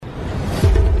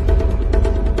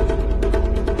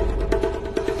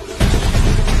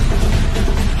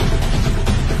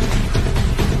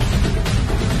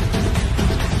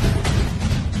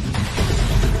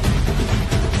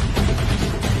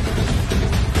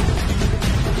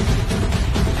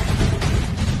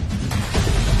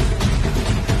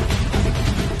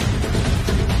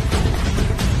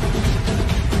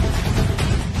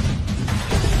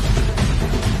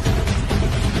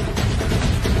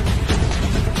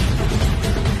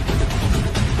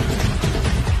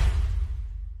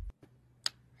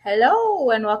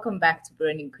Hello and welcome back to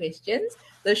Burning Questions,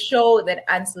 the show that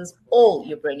answers all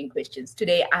your burning questions.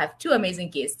 Today I have two amazing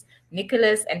guests,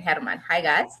 Nicholas and Herman. Hi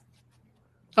guys.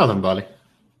 Hello, Bali.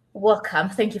 Welcome.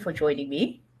 Thank you for joining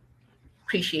me.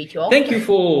 Appreciate you all. Thank you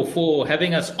for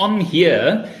having us on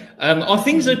here. Are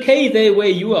things okay there where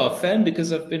you are, Fan?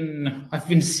 Because I've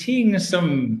been seeing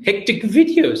some hectic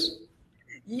videos.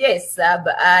 Yes,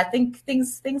 but I think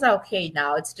things are okay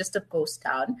now. It's just a ghost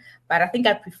town, but I think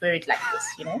I prefer it like this,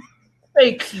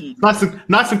 very clean.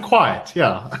 Nice and quiet,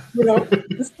 yeah.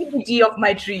 The CBD of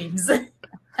my dreams. So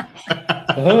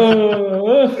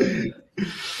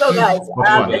guys,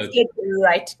 let's get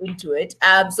right into it.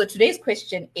 So today's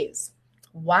question is,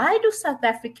 why do South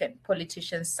African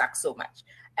politicians suck so much?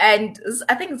 And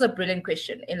I think it's a brilliant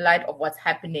question in light of what's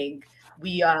happening.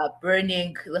 We are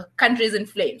burning, the country's in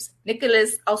flames.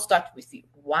 Nicholas, I'll start with you.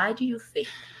 Why do you think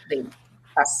they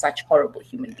are such horrible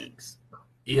human beings?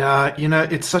 Yeah,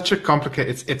 it's such a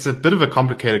complicated, it's a bit of a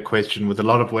complicated question with a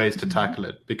lot of ways to tackle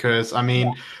it. Because,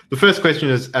 the first question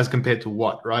is, as compared to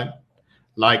what, right?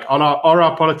 Like, are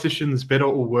our politicians better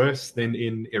or worse than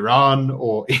in Iran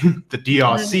or in the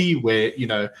DRC where,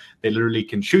 they literally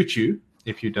can shoot you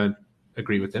if you don't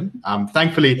agree with them?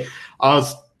 Thankfully,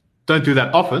 ours don't do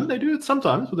that often. They do it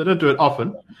sometimes, but they don't do it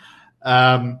often.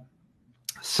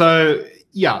 So,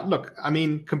 yeah, look,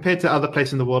 compared to other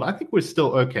places in the world, I think we're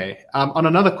still okay. On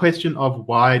another question of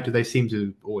why do they seem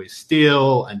to always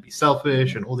steal and be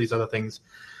selfish and all these other things,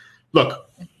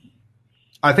 look,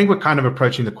 I think we're kind of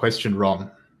approaching the question wrong,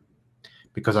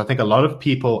 because I think a lot of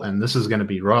people, and this is going to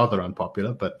be rather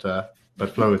unpopular, but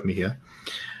flow with me here.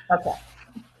 Okay.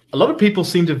 A lot of people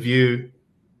seem to view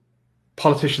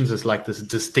politicians as like this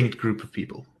distinct group of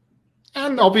people.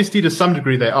 And obviously to some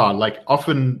degree they are. Like,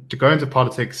 often to go into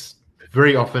politics,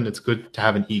 very often it's good to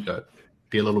have an ego.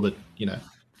 Be a little bit,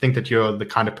 think that you're the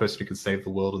kind of person who can save the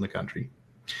world and the country.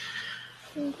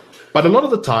 But a lot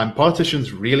of the time,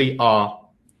 politicians really are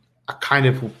a kind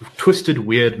of twisted,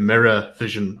 weird mirror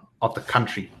vision of the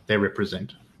country they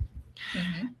represent.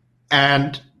 Mm-hmm.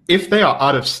 And if they are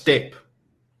out of step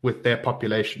with their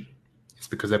population, it's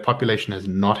because their population has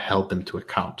not held them to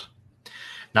account.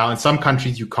 Now, in some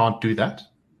countries, you can't do that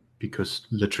because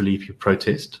literally if you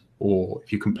protest or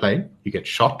if you complain, you get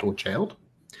shot or jailed.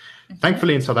 Mm-hmm.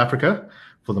 Thankfully, in South Africa,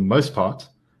 for the most part,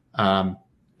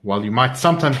 while you might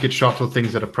sometimes get shot or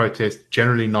things at a protest,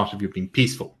 generally not if you're being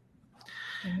peaceful.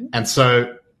 Mm-hmm. And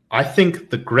so I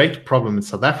think the great problem in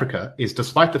South Africa is,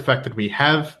 despite the fact that we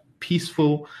have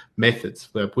peaceful methods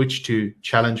with which to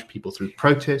challenge people through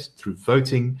protest, through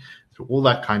voting, through all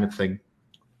that kind of thing,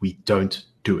 we don't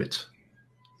do it.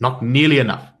 Not nearly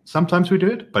enough. Sometimes we do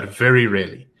it, but very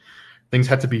rarely. Things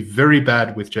had to be very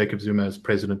bad with Jacob Zuma as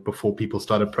president before people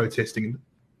started protesting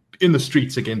in the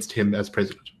streets against him as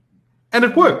president. And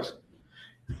it worked.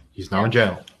 He's now in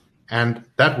jail. And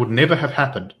that would never have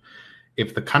happened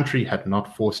if the country had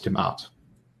not forced him out.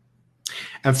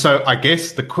 And so I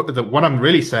guess what I'm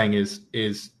really saying is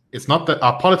it's not that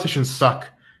our politicians suck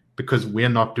because we're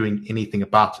not doing anything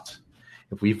about it.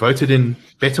 If we voted in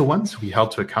better ones, we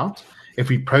held to account. If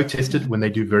we protested when they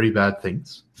do very bad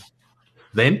things,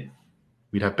 then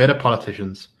we'd have better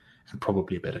politicians and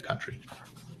probably a better country.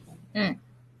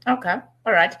 Okay.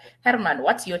 All right. Herman,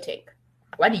 what's your take?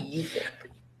 What do you think?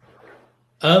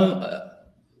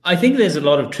 I think there's a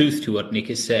lot of truth to what Nick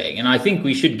is saying, and I think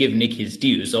we should give Nick his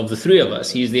dues. Of the three of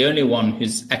us, he's the only one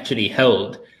who's actually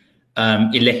held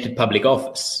elected public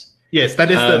office. Yes, that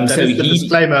is the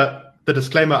disclaimer. The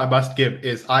disclaimer I must give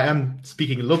is I am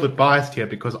speaking a little bit biased here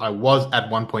because I was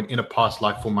at one point in a past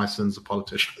life for my sins a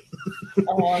politician.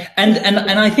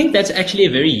 And I think that's actually a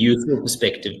very useful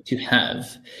perspective to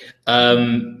have,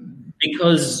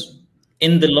 because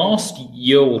in the last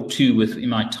year or two in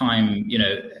my time,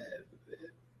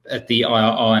 at the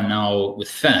IRR and now with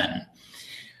FAN,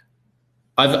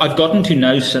 I've gotten to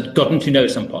know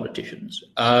some politicians,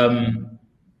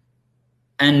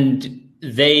 and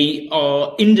they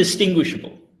are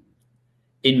indistinguishable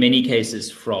in many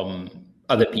cases from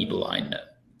other people I know.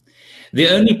 The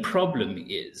only problem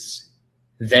is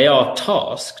they are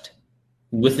tasked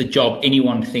with a job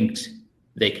anyone thinks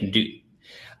they can do,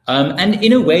 and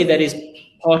in a way that is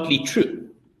partly true.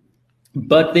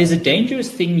 But there's a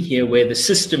dangerous thing here where the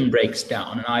system breaks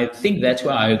down. And I think that's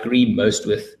where I agree most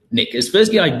with Nick. Is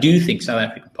firstly, I do think South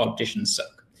African politicians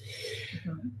suck.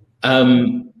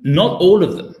 Not all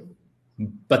of them,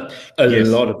 but a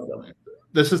lot of them.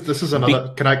 This is another.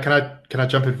 Can I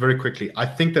jump in very quickly? I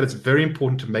think that it's very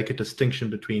important to make a distinction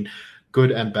between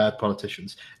good and bad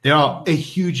politicians. There are a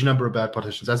huge number of bad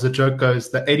politicians. As the joke goes,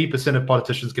 the 80% of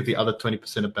politicians give the other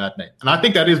 20% a bad name. And I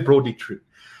think that is broadly true.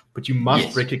 but you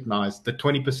must recognize the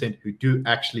 20% who do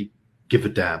actually give a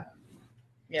damn.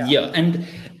 Yeah,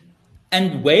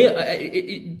 and where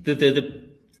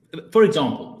for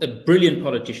example, a brilliant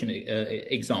politician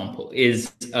example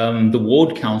is the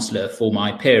ward councillor for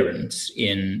my parents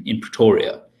in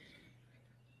Pretoria.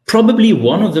 Probably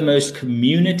one of the most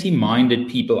community-minded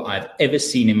people I've ever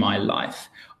seen in my life,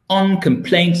 on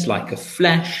complaints like a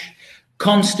flash,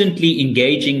 constantly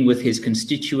engaging with his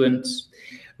constituents.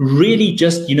 Really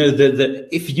just,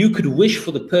 if you could wish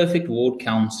for the perfect ward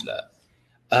councillor,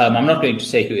 I'm not going to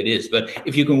say who it is, but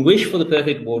if you can wish for the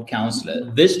perfect ward councillor,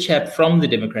 this chap from the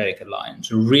Democratic Alliance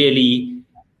really,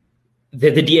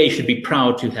 the DA should be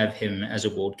proud to have him as a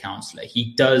ward councillor.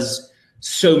 He does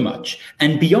so much.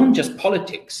 And beyond just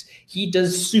politics, he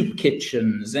does soup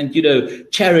kitchens and,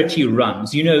 charity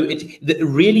runs.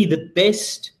 Really the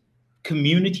best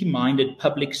community-minded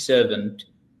public servant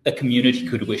a community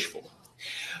could wish for.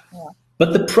 Yeah.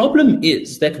 But the problem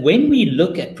is that when we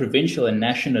look at provincial and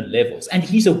national levels, and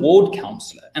he's a ward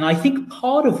councillor, and I think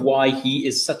part of why he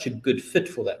is such a good fit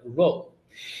for that role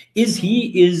is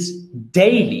he is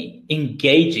daily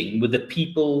engaging with the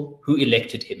people who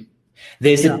elected him.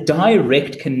 There's a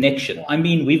direct connection. I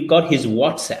mean, we've got his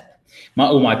WhatsApp.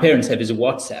 My parents have his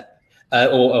WhatsApp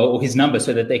or his number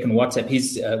so that they can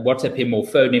WhatsApp him or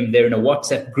phone him. They're in a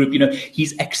WhatsApp group.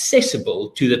 He's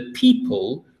accessible to the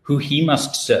people who he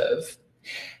must serve.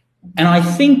 And I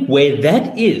think where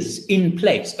that is in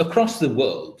place across the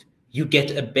world, you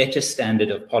get a better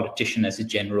standard of politician as a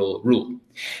general rule.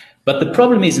 But the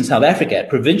problem is in South Africa, at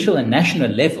provincial and national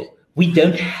level, we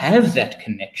don't have that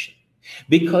connection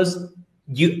because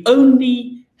you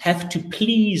only have to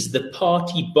please the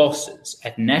party bosses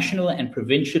at national and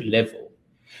provincial level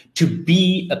to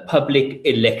be a publicly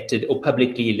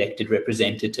elected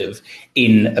representative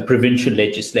in a provincial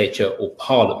legislature or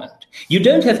parliament. You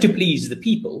don't have to please the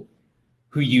people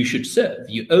who you should serve.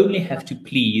 You only have to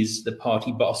please the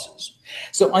party bosses.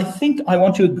 So I think I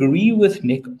want to agree with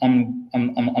Nick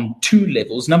on two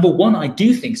levels. Number one, I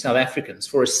do think South Africans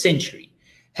for a century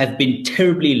have been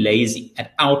terribly lazy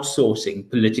at outsourcing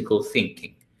political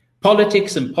thinking.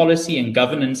 Politics and policy and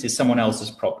governance is someone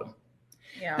else's problem.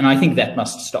 Yeah. And I think that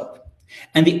must stop.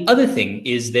 And the other thing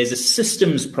is there's a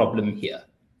systems problem here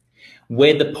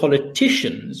where the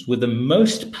politicians with the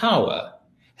most power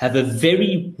have a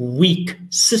very weak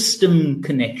system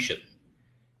connection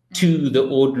to the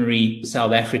ordinary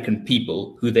South African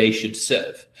people who they should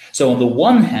serve. So on the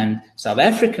one hand, South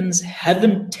Africans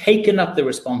haven't taken up the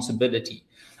responsibility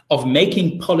of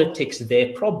making politics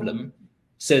their problem,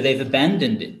 so they've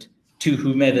abandoned it to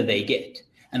whomever they get.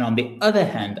 And on the other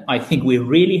hand, I think we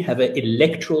really have an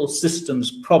electoral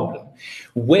systems problem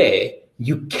where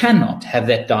you cannot have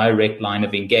that direct line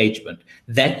of engagement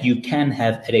that you can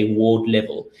have at a ward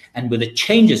level. And with the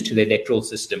changes to the electoral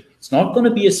system, it's not going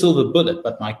to be a silver bullet,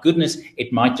 but my goodness,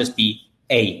 it might just be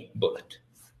a bullet.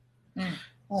 Okay.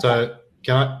 So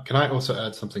can I also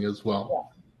add something as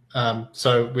well? Yeah.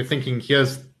 So we're thinking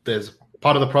there's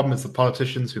part of the problem is the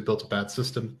politicians who built a bad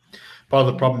system. Part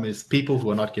of the problem is people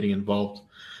who are not getting involved.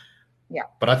 Yeah.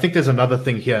 But I think there's another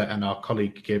thing here, and our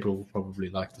colleague Gabriel will probably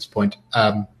like this point.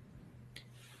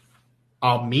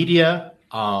 Our media,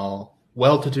 our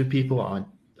well-to-do people,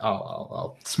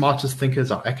 our smartest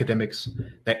thinkers, our academics,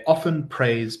 they often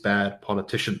praise bad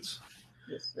politicians.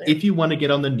 Yes, if you want to get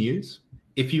on the news,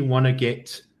 if you want to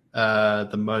get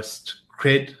the most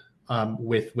cred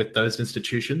with those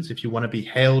institutions, if you want to be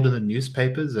hailed in the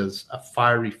newspapers as a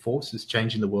fiery force who's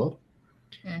changing the world,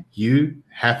 you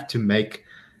have to make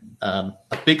a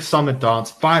big song and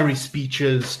dance, fiery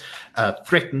speeches,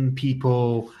 threaten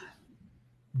people,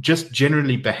 just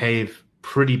generally behave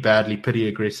pretty badly, pretty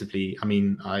aggressively. I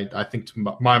mean, I think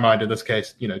to my mind in this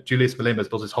case, Julius Malema has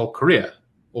built his whole career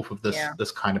off of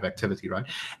this kind of activity, right?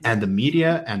 And the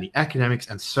media and the academics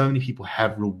and so many people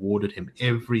have rewarded him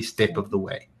every step of the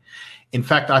way. In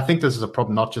fact, I think this is a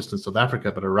problem not just in South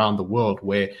Africa, but around the world,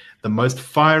 where the most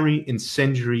fiery,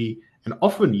 incendiary, and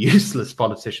often useless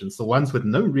politicians, the ones with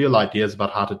no real ideas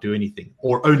about how to do anything,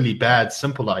 or only bad,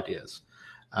 simple ideas,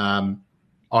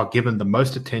 are given the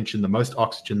most attention, the most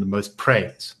oxygen, the most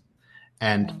praise.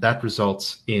 And that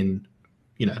results in,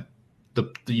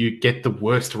 you get the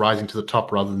worst rising to the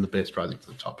top rather than the best rising to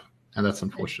the top. And that's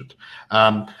unfortunate.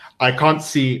 I can't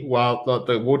see, while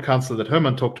the ward councillor that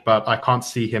Herman talked about, I can't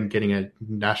see him getting a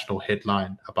national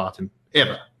headline about him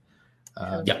ever.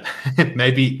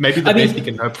 Maybe the best he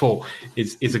can hope for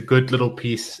is a good little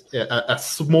piece, a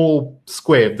small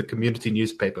square of the community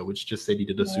newspaper, which just said he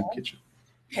did a soup kitchen.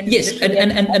 Yes,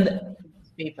 and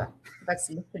paper. That's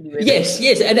literally yes,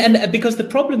 and because the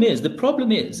problem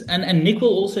is, and Nick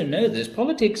will also know this,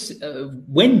 politics,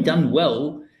 when done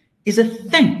well, is a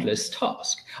thankless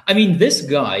task. I mean, this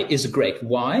guy is great.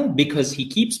 Why? Because he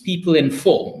keeps people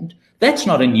informed. That's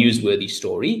not a newsworthy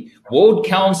story. Ward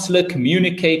councillor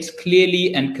communicates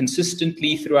clearly and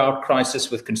consistently throughout crisis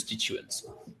with constituents.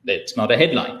 That's not a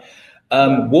headline.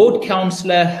 Ward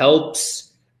councillor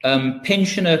helps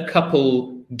pensioner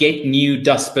couple get new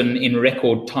dustbin in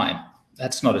record time.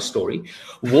 That's not a story.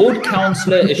 Ward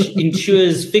councillor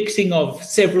ensures fixing of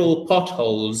several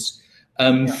potholes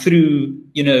through,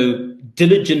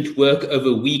 diligent work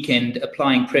over weekend,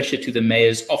 applying pressure to the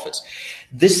mayor's office.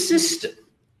 The system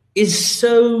is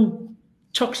so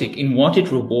toxic in what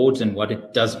it rewards and what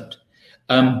it doesn't,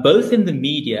 both in the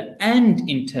media and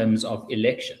in terms of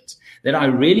elections, that I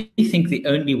really think the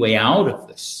only way out of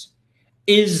this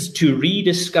is to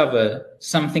rediscover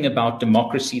something about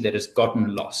democracy that has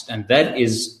gotten lost. And that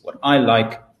is what I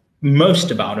like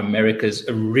most about America's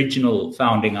original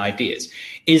founding ideas,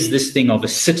 is this thing of a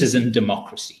citizen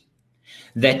democracy,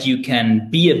 that you can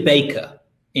be a baker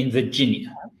in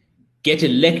Virginia, get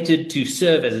elected to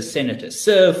serve as a senator,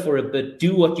 serve for a bit,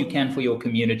 do what you can for your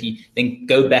community, then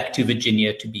go back to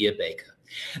Virginia to be a baker.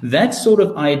 That sort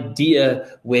of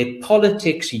idea where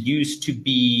politics used to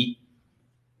be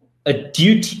a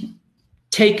duty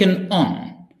taken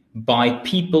on by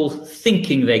people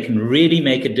thinking they can really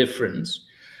make a difference,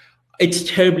 it's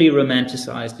terribly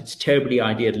romanticized, it's terribly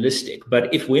idealistic.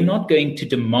 But if we're not going to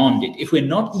demand it, if we're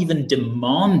not even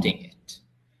demanding it,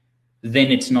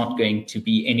 then it's not going to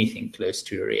be anything close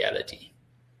to a reality.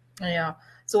 Yeah.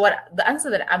 So what the answer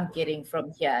that I'm getting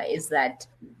from here is that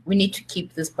we need to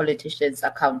keep these politicians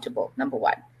accountable, number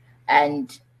one.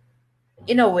 And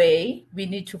in a way, we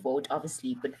need to vote,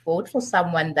 obviously, but vote for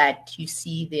someone that you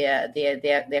see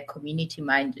they're community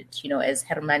minded. As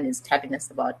Herman is telling us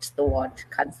about the ward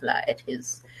councillor at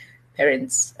his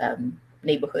parents'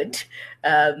 neighborhood.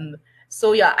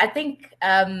 So yeah, I think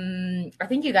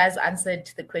you guys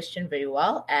answered the question very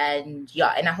well, and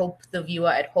I hope the viewer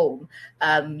at home,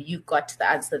 you got the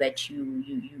answer that you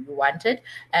wanted.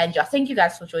 And thank you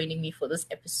guys for joining me for this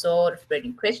episode of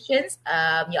Burning Questions.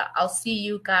 I'll see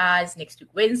you guys next week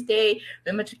Wednesday.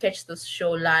 Remember to catch this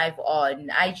show live on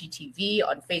IGTV,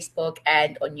 on Facebook,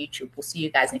 and on YouTube. We'll see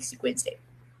you guys next week Wednesday.